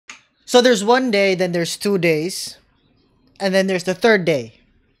So there's one day, then there's 2 days, and then there's the third day.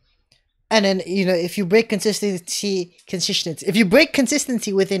 And then, if you break consistency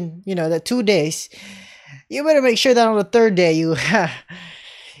within, the 2 days, you better make sure that on the third day you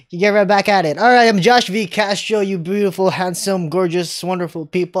you get right back at it. All right, I'm joshVcastro, you beautiful, handsome, gorgeous, wonderful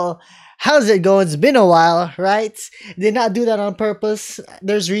people. How's it going? It's been a while, right? Did not do that on purpose.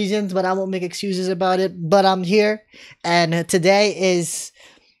 There's reasons, but I won't make excuses about it. But I'm here, and today is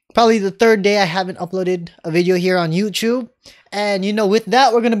probably the third day I haven't uploaded a video here on YouTube. And with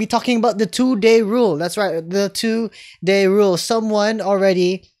that, we're going to be talking about the 2-day rule. That's right, the 2-day rule. Someone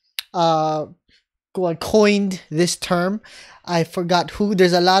already coined this term. I forgot who.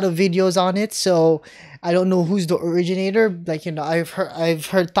 There's a lot of videos on it, so I don't know who's the originator. Like, I've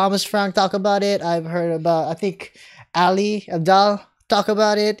heard Thomas Frank talk about it. I've heard about, I think, 𝗨𝗪𝗪𝗪 talk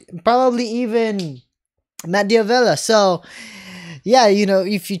about it. Probably even 𝗪𝗪𝗪𝗪. So yeah,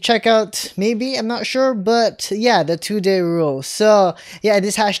 if you check out, maybe, I'm not sure, but yeah, the 2-day rule. So yeah,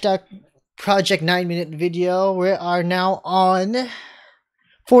 this hashtag project 9-minute video, we are now on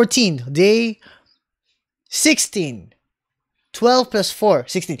 14, day 16. 12 plus 4,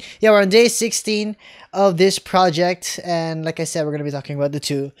 16. Yeah, we're on day 16 of this project, and like I said, we're going to be talking about the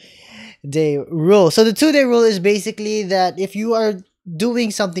 2-day rule. So the 2-day rule is basically that if you are doing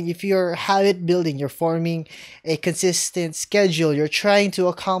something, if you're habit building, you're forming a consistent schedule, you're trying to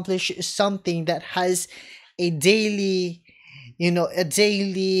accomplish something that has a daily, a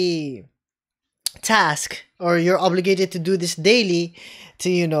daily task, or you're obligated to do this daily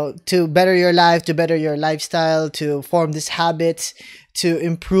to better your life, to better your lifestyle, to form this habit, to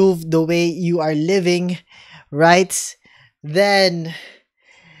improve the way you are living, right? Then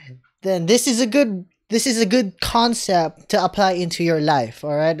this is a good concept to apply into your life.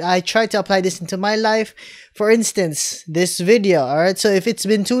 All right, I tried to apply this into my life. For instance, this video. All right, so if it's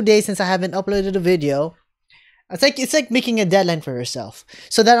been 2 days since I haven't uploaded a video, it's like making a deadline for yourself,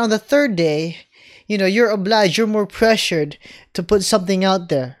 so that on the third day, you're obliged, you're more pressured to put something out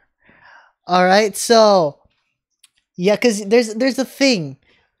there. All right, so yeah, because there's a thing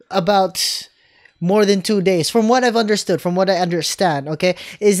about more than 2 days, from what I've understood, from what I understand, okay,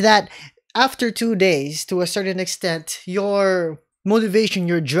 is that after 2 days, to a certain extent, your motivation,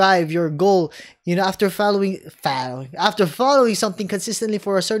 your drive, your goal, after following something consistently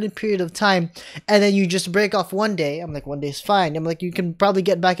for a certain period of time, and then you just break off one day. I'm like, 1 day is fine. I'm like, you can probably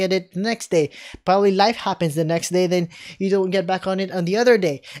get back at it the next day. Probably life happens the next day, then you don't get back on it on the other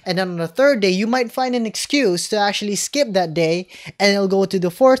day. And then on the third day, you might find an excuse to actually skip that day, and it'll go to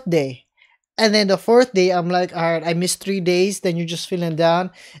the fourth day. And then the fourth day, I'm like, all right, I missed 3 days. Then you're just feeling down,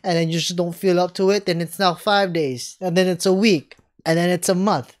 and then you just don't feel up to it. Then it's now 5 days, and then it's a week, and then it's a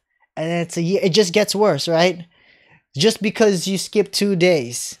month, and then it's a year. It just gets worse, right? Just because you skip 2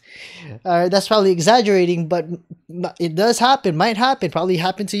 days. That's probably exaggerating, but it does happen, might happen, probably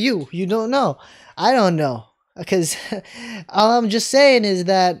happened to you. You don't know. I don't know. Because all I'm just saying is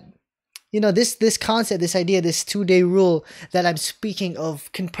that, this concept, this idea, this 2-day rule that I'm speaking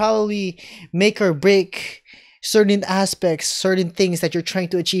of can probably make or break certain aspects, certain things that you're trying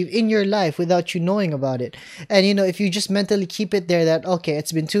to achieve in your life without you knowing about it. And if you just mentally keep it there that, okay,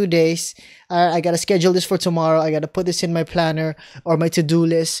 it's been 2 days, I gotta schedule this for tomorrow, I gotta put this in my planner or my to-do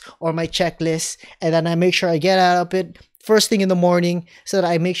list or my checklist, and then I make sure I get out of it first thing in the morning, so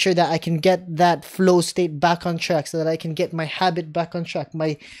that I make sure that I can get that flow state back on track, so that I can get my habit back on track,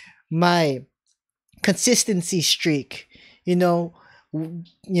 my consistency streak, not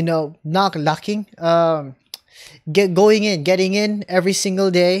lacking, getting in every single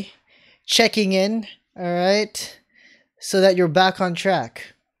day, checking in, all right, so that you're back on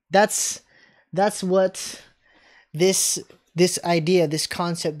track. That's what this idea, this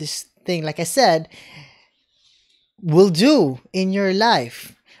concept, this thing, like I said, will do in your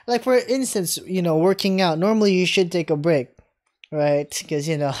life. Like, for instance, working out, normally you should take a break, right? Because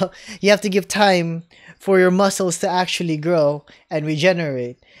you have to give time for your muscles to actually grow and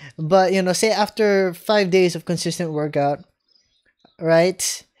regenerate. But say after 5 days of consistent workout,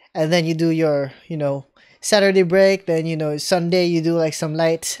 right, and then you do your Saturday break, then Sunday you do like some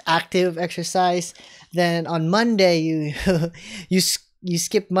light active exercise, then on Monday you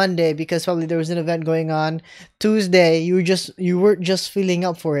skip Monday because probably there was an event going on. Tuesday you weren't just feeling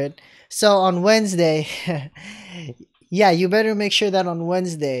up for it, so on Wednesday yeah, you better make sure that on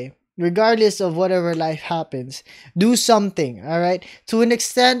Wednesday, regardless of whatever life happens, do something, all right? To an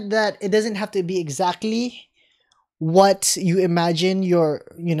extent that it doesn't have to be exactly what you imagine your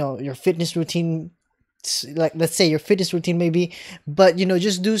fitness routine, like let's say your fitness routine maybe, but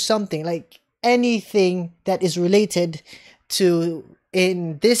just do something, like anything that is related to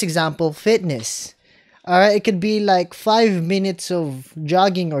in this example, fitness. All right, it could be like 5 minutes of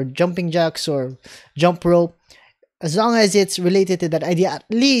jogging or jumping jacks or jump rope. As long as it's related to that idea, at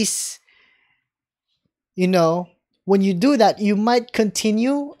least, you know, when you do that, you might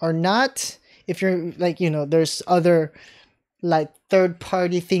continue or not. If you're like, there's other like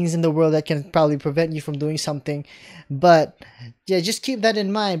third-party things in the world that can probably prevent you from doing something. But yeah, just keep that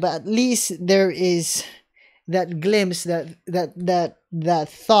in mind. But at least there is that glimpse, that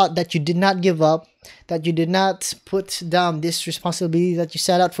thought that you did not give up, that you did not put down this responsibility that you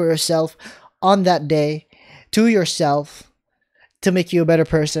set out for yourself on that day, to yourself, to make you a better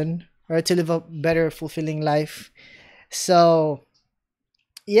person, or to live a better, fulfilling life. So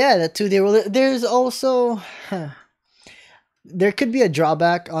yeah, the 2-day rule. There's also there could be a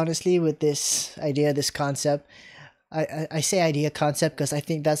drawback, honestly, with this idea, this concept. I say idea, concept, because I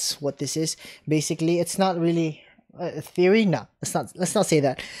think that's what this is. Basically, it's not really a theory. No, let's not say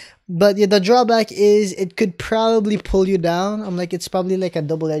that. But yeah, the drawback is it could probably pull you down. I'm like, it's probably like a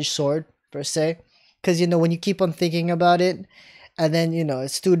double-edged sword, per se. Because, when you keep on thinking about it, and then,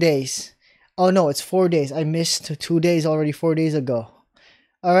 it's 2 days. Oh no, it's 4 days. I missed 2 days already 4 days ago.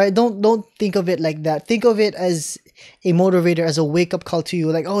 All right, don't think of it like that. Think of it as a motivator, as a wake-up call to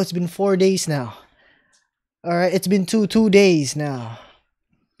you. Like, oh, it's been 4 days now. All right, it's been two days now.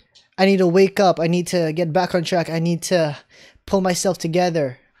 I need to wake up. I need to get back on track. I need to pull myself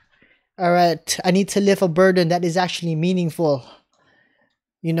together. All right, I need to lift a burden that is actually meaningful.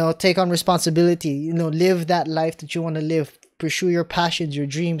 Take on responsibility. Live that life that you want to live. Pursue your passions, your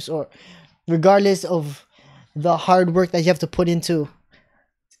dreams, or regardless of the hard work that you have to put into,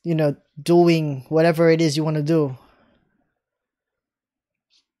 doing whatever it is you want to do.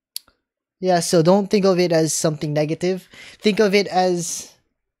 Yeah, so don't think of it as something negative. Think of it as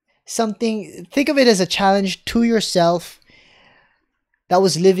a challenge to yourself that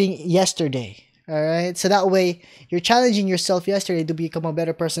was living yesterday. All right, so that way you're challenging yourself yesterday to become a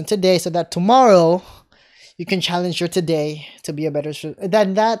better person today, so that tomorrow you can challenge your today to be a better person.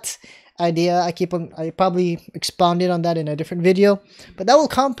 Then that idea, I probably expounded on that in a different video, but that will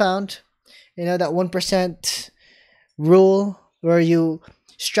compound. That 1% rule, where you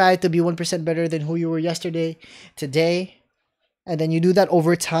strive to be 1% better than who you were yesterday, today, and then you do that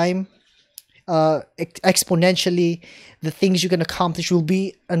over time. Exponentially, the things you can accomplish will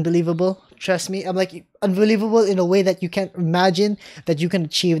be unbelievable. Trust me, I'm like, unbelievable in a way that you can't imagine that you can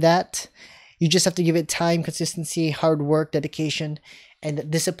achieve that. You just have to give it time, consistency, hard work, dedication, and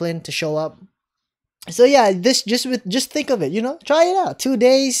discipline to show up. So yeah, just think of it. Try it out. 2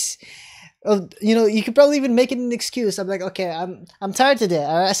 days. You could probably even make it an excuse. I'm like, okay, I'm tired today.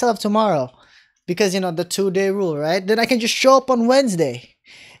 I still have tomorrow, because the 2-day rule, right? Then I can just show up on Wednesday.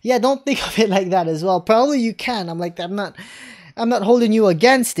 Yeah, don't think of it like that as well. Probably you can. I'm like, I'm not holding you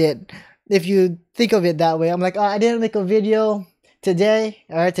against it if you think of it that way. I'm like, oh, I didn't make a video today.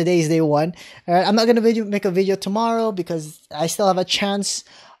 All right, today is day 1. All right, I'm not gonna make a video tomorrow because I still have a chance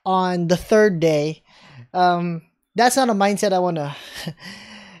on the 3rd day. That's not a mindset I wanna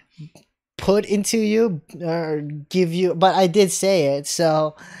put into you or give you, but I did say it,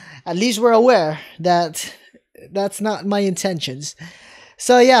 so at least we're aware that that's not my intentions.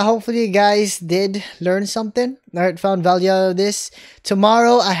 So yeah, hopefully you guys did learn something. All right, found value out of this.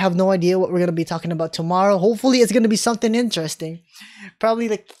 Tomorrow, I have no idea what we're gonna be talking about tomorrow. Hopefully it's gonna be something interesting. Probably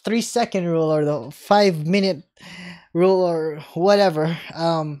like 3-second rule or the 5-minute rule or whatever.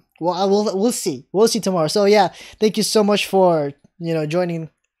 We'll see. We'll see tomorrow. So yeah, thank you so much for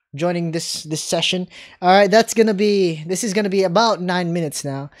joining this session. All right, this is gonna be about 9 minutes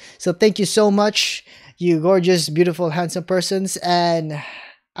now. So thank you so much, you gorgeous, beautiful, handsome persons, and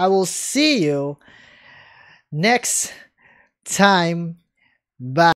I will see you next time. Bye.